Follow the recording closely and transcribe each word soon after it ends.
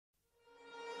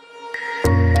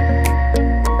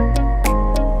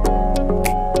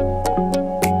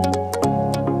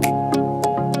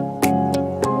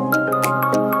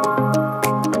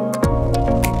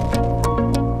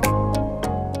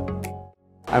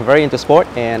I'm very into sport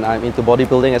and I'm into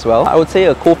bodybuilding as well. I would say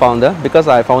a co-founder because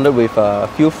I founded with a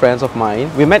few friends of mine.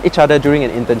 We met each other during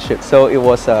an internship. So it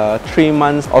was 3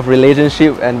 months of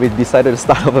relationship and we decided to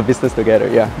start up a business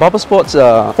together. Yeah. Bubble Sports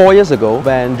 4 years ago,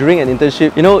 when during an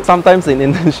internship, you know, sometimes in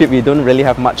internship we don't really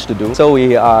have much to do. So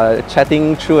we are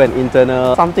chatting through an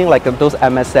internal, something like those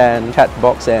MSN chat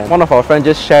box, and one of our friends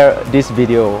just shared this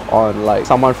video on like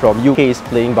someone from UK is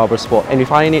playing Bubble Sport, and we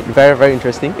find it very, very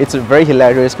interesting. It's very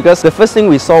hilarious because the first thing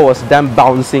we saw was them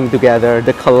bouncing together,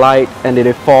 they collide and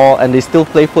they fall and they still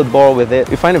play football with it.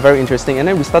 We find it very interesting, and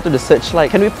then we started to search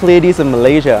like, can we play this in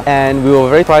Malaysia? And we were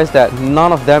very surprised that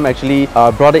none of them actually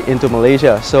brought it into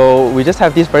Malaysia. So we just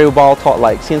have this very wild thought,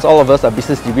 like, since all of us are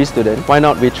business degree students, why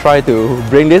not we try to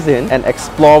bring this in and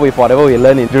explore with whatever we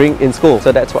learn in school.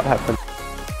 So that's what happened.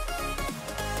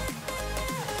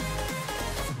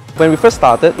 When we first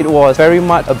started, it was very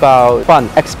much about fun,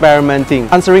 experimenting,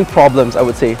 answering problems, I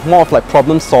would say. More of like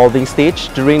problem-solving stage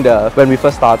when we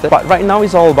first started. But right now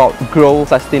it's all about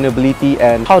growth, sustainability,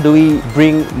 and how do we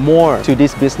bring more to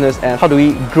this business and how do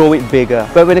we grow it bigger.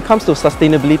 But when it comes to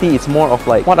sustainability, it's more of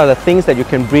like, what are the things that you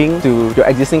can bring to your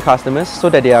existing customers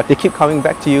so that they keep coming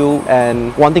back to you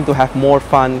and wanting to have more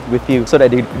fun with you so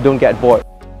that they don't get bored.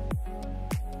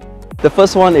 The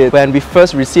first one is when we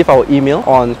first received our email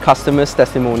on customers'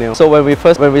 testimonial. So when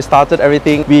we started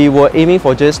everything, we were aiming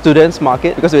for just students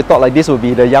market because we thought like this would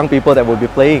be the young people that would be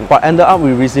playing. But ended up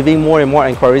we receiving more and more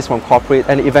inquiries from corporate,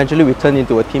 and eventually we turned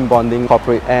into a team bonding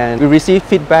corporate. And we received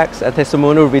feedbacks and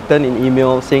testimonial written in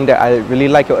email saying that I really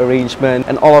like your arrangement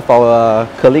and all of our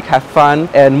colleagues have fun.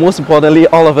 And most importantly,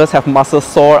 all of us have muscle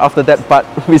sore after that, but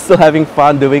we're still having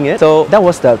fun doing it. So that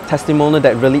was the testimonial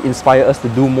that really inspired us to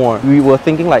do more. We were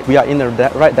thinking like we are in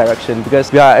the right direction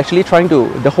because we are actually trying to,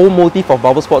 the whole motive of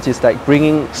Bubble Sports is like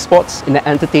bringing sports in an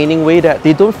entertaining way that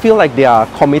they don't feel like they are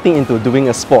committing into doing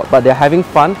a sport, but they're having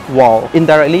fun while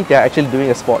indirectly they're actually doing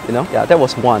a sport, you know? Yeah, that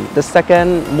was one. The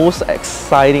second most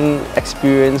exciting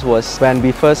experience was when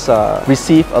we first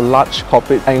received a large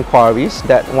corporate inquiries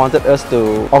that wanted us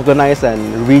to organize a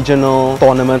regional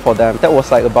tournament for them. That was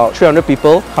like about 300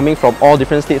 people coming from all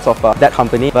different states of that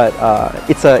company, but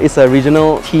it's a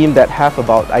regional team that have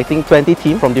about, I think, 20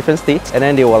 teams from different states, and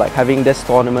then they were like having this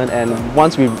tournament. And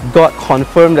once we got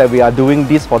confirmed that we are doing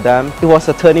this for them, it was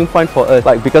a turning point for us,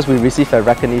 like because we received a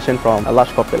recognition from a large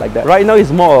corporate like that. Right now it's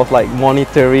more of like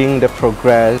monitoring the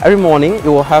progress. Every morning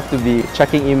you will have to be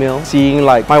checking email, seeing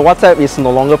like my WhatsApp is no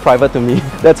longer private to me.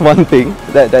 That's one thing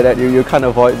that you can't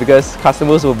avoid because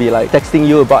customers will be like texting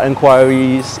you about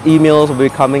inquiries, emails will be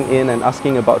coming in and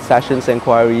asking about sessions,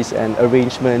 inquiries and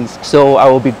arrangements. So I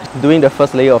will be doing the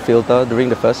first layer of filter during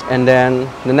the first, and then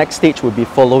the next stage would be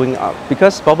following up.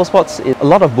 Because Bubble Sports is a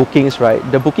lot of bookings, right?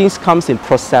 The bookings comes in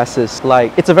processes.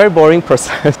 Like, it's a very boring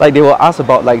process. Like, they will ask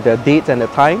about like the dates and the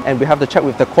time, and we have to check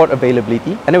with the court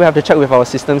availability, and then we have to check with our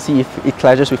system, see if it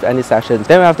clashes with any sessions.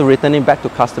 Then we have to return it back to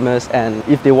customers, and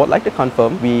if they would like to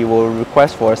confirm, we will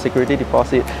request for a security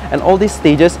deposit. And all these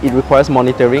stages, it requires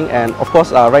monitoring, and of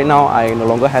course right now I no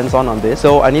longer hands-on on this,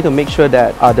 so I need to make sure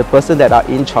that the person that are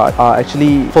in charge are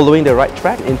actually following the right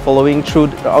track in following through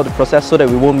the process so that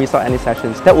we won't miss out any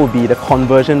sessions. That will be the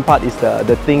conversion part, is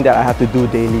the thing that I have to do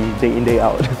daily, day in, day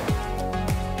out.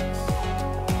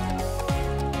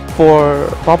 For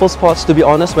Bubble Sports, to be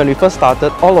honest, when we first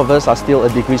started, all of us are still a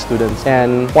degree students.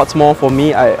 And what's more, for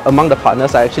me, among the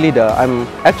partners, I'm actually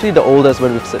the oldest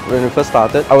when we first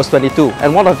started. I was 22,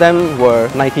 and one of them were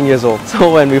 19 years old.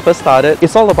 So when we first started,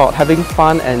 it's all about having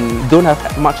fun and don't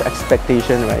have much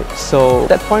expectation, right? So at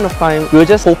that point of time, we were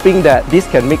just hoping that this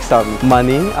can make some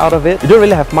money out of it. We don't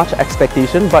really have much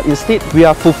expectation, but instead we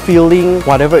are fulfilling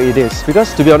whatever it is.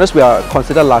 Because to be honest, we are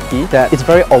considered lucky that it's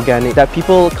very organic, that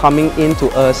people coming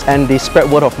into us and they spread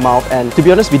word of mouth. And to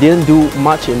be honest, we didn't do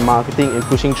much in marketing and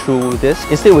pushing through this.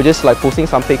 Instead, we're just like posting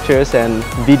some pictures and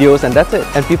videos, and that's it.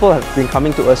 And people have been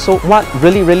coming to us. So what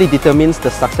really determines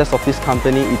the success of this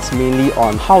company, it's mainly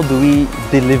on how do we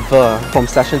deliver from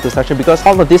session to session. Because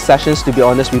all of these sessions, to be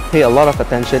honest, we pay a lot of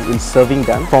attention in serving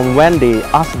them from when they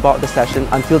ask about the session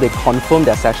until they confirm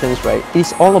their sessions, right?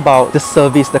 It's all about the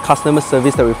service, the customer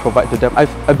service that we provide to them. I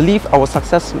believe our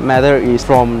success matter is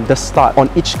from the start on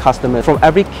each customer. From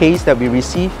every case that we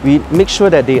receive, we make sure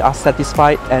that they are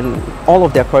satisfied and all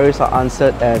of their queries are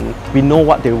answered, and we know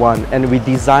what they want, and we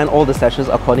design all the sessions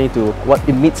according to what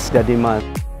it meets their demand.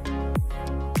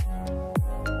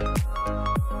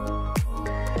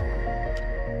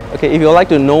 Okay, if you'd like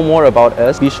to know more about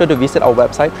us, be sure to visit our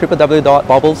website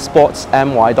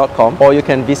www.bubblesportsmy.com, or you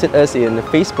can visit us in the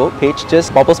Facebook page,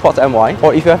 just bubblesportsmy.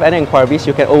 Or if you have any inquiries,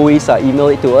 you can always email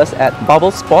it to us at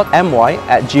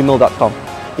bubblesportmy@gmail.com.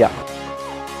 Yeah.